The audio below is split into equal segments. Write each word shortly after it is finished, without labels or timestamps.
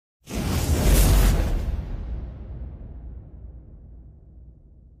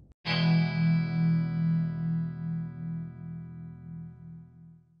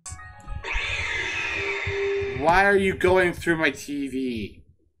Why are you going through my TV?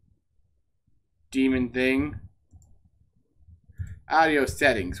 Demon thing. Audio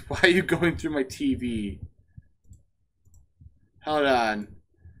settings. Why are you going through my TV? Hold on.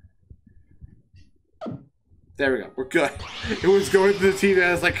 There we go. We're good. It was going through the TV.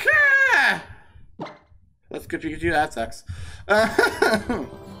 I was like, ah! That's good Pikachu. That sucks.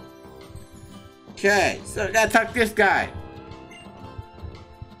 Okay, so I gotta talk to this guy.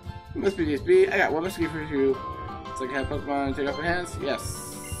 Must be DSB. I got one must be for you. It's like I have Pokemon take off your hands.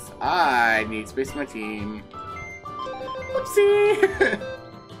 Yes. I need space in my team. Oopsie!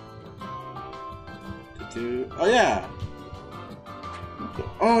 Oh yeah.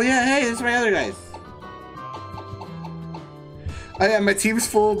 Oh yeah, hey, this is my other guys. Oh yeah, my team's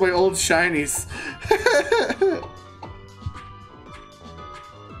full of my old shinies.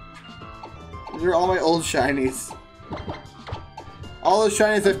 These are all my old shinies. All the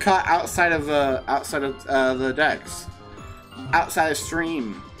shinies I've caught outside of the decks. Outside of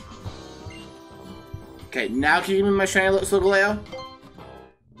stream. Okay, now can you give me my shiny Solgaleo?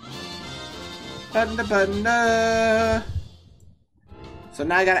 So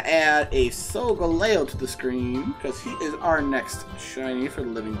now I gotta add a Solgaleo to the screen, because he is our next shiny for the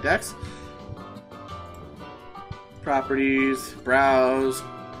living decks. Properties, browse.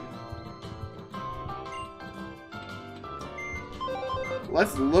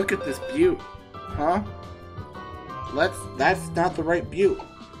 Let's look at this butte. Huh? That's not the right butte.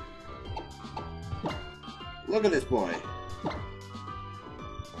 Look at this boy.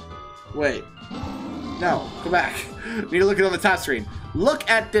 Wait. No, come back. Need to look at it on the top screen. Look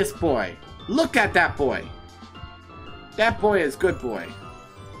at this boy. Look at that boy. That boy is good boy.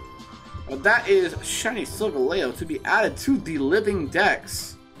 Well, that is shiny Solgaleo to be added to the living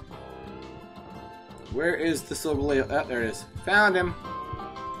decks. Where is the Solgaleo? Oh, there it is. Found him.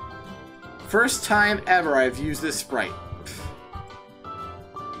 First time ever I've used this sprite.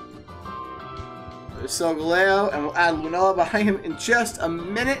 There's Solgaleo, and we'll add Lunala behind him in just a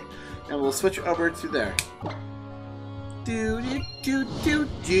minute, and we'll switch over to there. Do do do do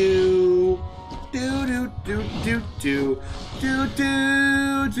do do do do do do do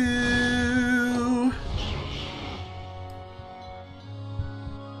do do.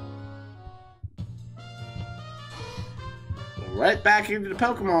 Right back into the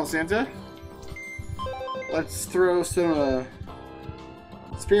Pokemon Center. Let's throw some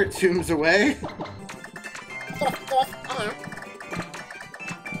spirit tombs away.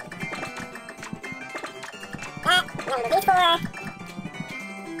 Number B4.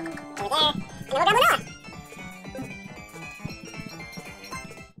 Over there.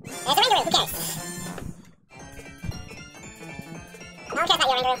 And then we'll grab Lunala. There's a Rangaroo. Who cares? No one cares about your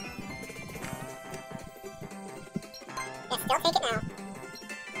Rangaroo. Yes, don't take it now.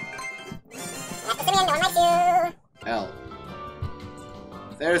 That's the Simeon. No one likes you. L.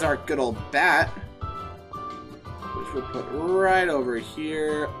 There's our good old bat. Which we'll put right over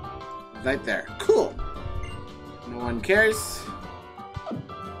here. Right there. Cool. No one cares.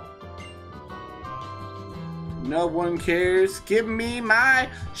 No one cares. Give me my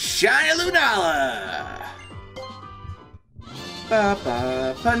shiny Lunala. Ba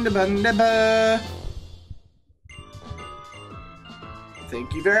ba bunda bunda ba.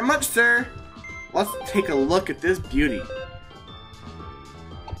 Thank you very much, sir. Let's take a look at this beauty.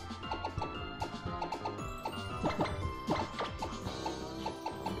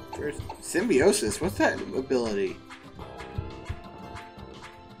 There's symbiosis. What's that ability?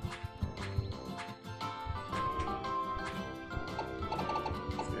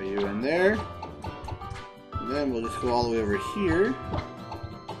 Throw you in there. And then we'll just go all the way over here.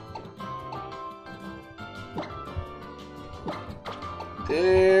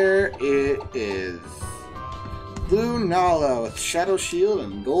 There it is. Lunala with Shadow Shield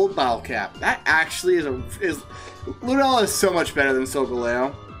and Gold Bottle Cap. That actually is Lunala is so much better than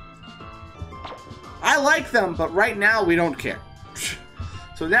Solgaleo. I like them, but right now we don't care.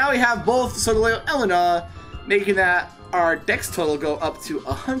 So now we have both Solgaleo and Lunala, making that our dex total go up to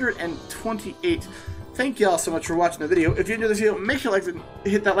 128. Thank you all so much for watching the video. If you enjoyed this video, make sure to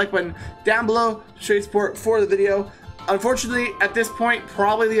hit that like button down below to show your support for the video. Unfortunately, at this point,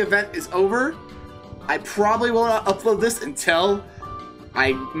 probably the event is over. I probably will not upload this until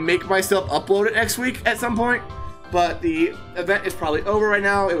I make myself upload it next week at some point. But the event is probably over right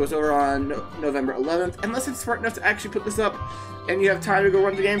now. It was over on November 11th. Unless it's smart enough to actually put this up and you have time to go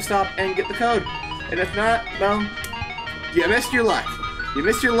run to GameStop and get the code. And if not, well, you missed your luck. You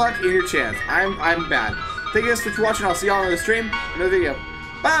missed your luck and your chance. I'm bad. Thank you guys for watching. I'll see y'all on the stream in another video.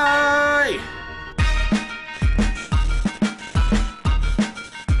 Bye!